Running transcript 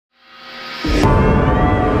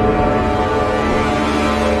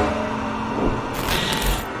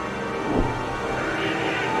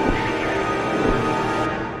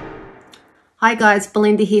Hi guys,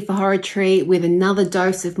 Belinda here for Horror Tree with another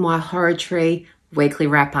dose of my Horror Tree weekly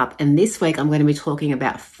wrap up. And this week I'm going to be talking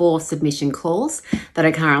about 4 submission calls that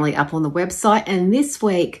are currently up on the website. And this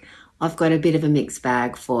week I've got a bit of a mixed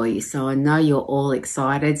bag for you. So I know you're all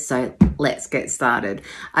excited. So let's get started.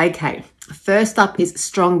 Okay, first up is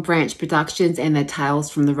Strong Branch Productions and their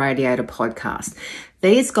Tales from the Radiator Podcast.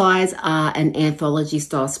 These guys are an anthology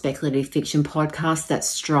style speculative fiction podcast that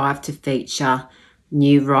strive to feature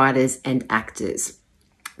new writers and actors.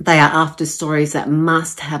 They are after stories that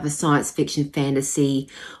must have a science fiction, fantasy,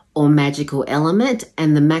 or magical element,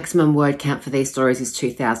 and the maximum word count for these stories is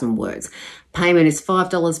 2,000 words. Payment is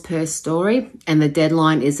 $5 per story, and the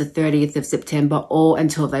deadline is the 30th of September or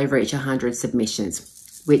until they reach 100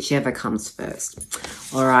 submissions, whichever comes first.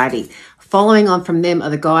 Alrighty. Following on from them are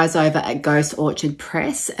the guys over at Orchid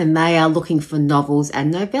Press, and they are looking for novels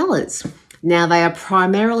and novellas. Now, they are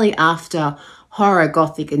primarily after horror,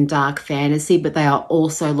 gothic, and dark fantasy, but they are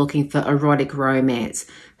also looking for erotic romance,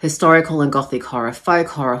 historical and gothic horror, folk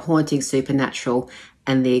horror, haunting, supernatural,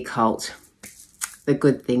 and the occult. The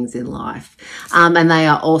good things in life. And they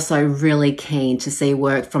are also really keen to see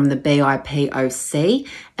work from the BIPOC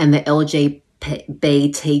and the LGBTQ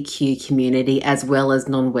community, as well as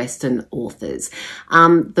non-Western authors.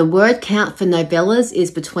 The word count for novellas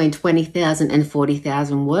is between 20,000 and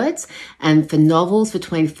 40,000 words, and for novels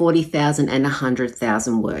between 40,000 and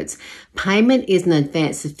 100,000 words. Payment is an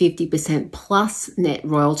advance of 50% plus net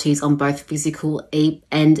royalties on both physical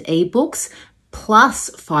and ebooks,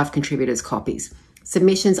 plus 5 contributors' copies.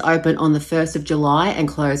 Submissions open on the 1st of July and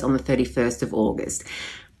close on the 31st of August.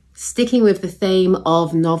 Sticking with the theme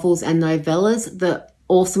of novels and novellas, the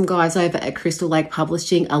awesome guys over at Crystal Lake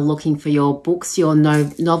Publishing are looking for your books, your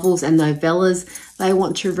novels and novellas. They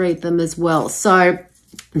want to read them as well. So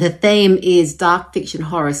the theme is dark fiction,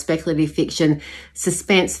 horror, speculative fiction,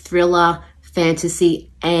 suspense, thriller,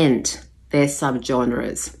 fantasy, and their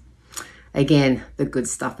subgenres. Again, the good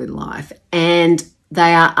stuff in life. And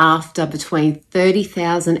they are after between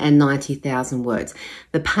 30,000 and 90,000 words.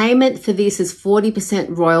 The payment for this is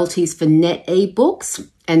 40% royalties for net ebooks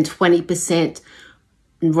and 20%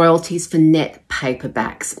 royalties for net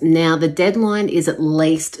paperbacks. Now, the deadline is at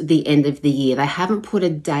least the end of the year. They haven't put a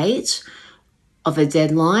date of a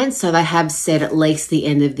deadline, so they have said at least the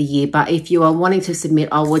end of the year. But if you are wanting to submit,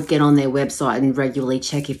 I would get on their website and regularly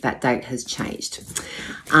check if that date has changed.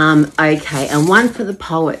 Okay, and one for the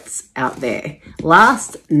poets out there.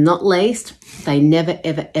 Last, not least, they never,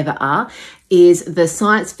 ever, ever are, is the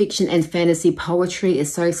Science Fiction and Fantasy Poetry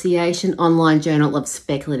Association Online Journal of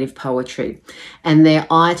Speculative Poetry and their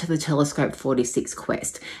Eye to the Telescope 46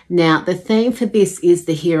 Quest. Now, the theme for this is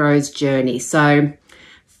the hero's journey. So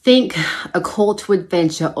think a call to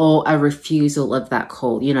adventure or a refusal of that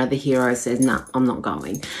call. You know, the hero says, no, I'm not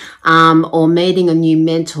going. Or meeting a new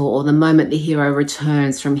mentor, or the moment the hero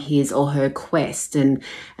returns from his or her quest and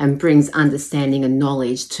brings understanding and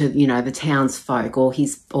knowledge to, you know, the townsfolk or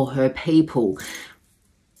his or her people.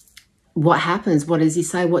 What happens? What does he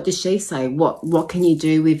say? What does she say? What can you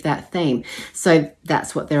do with that theme? So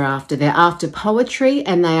that's what they're after. They're after poetry,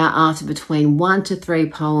 and they are after between 1 to 3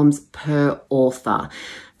 poems per author.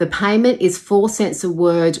 The payment is 4 cents a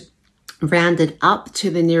word, rounded up to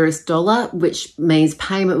the nearest dollar, which means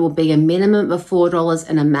payment will be a minimum of $4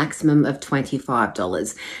 and a maximum of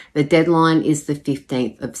 $25. The deadline is the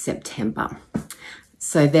 15th of September.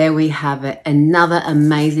 So there we have it. Another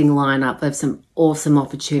amazing lineup of some awesome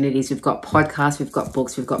opportunities. We've got podcasts, we've got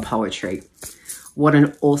books, we've got poetry. What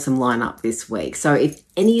an awesome lineup this week. So if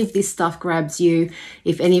any of this stuff grabs you,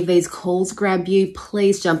 if any of these calls grab you,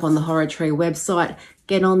 please jump on the Horror Tree website,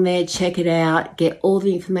 get on there, check it out, get all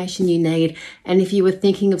the information you need. And if you were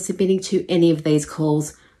thinking of submitting to any of these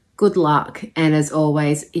calls, good luck. And as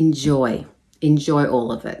always, enjoy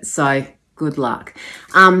all of it. So good luck.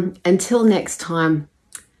 Until next time,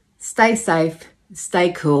 stay safe,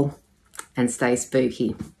 stay cool, and stay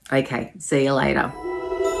spooky. Okay, see you later.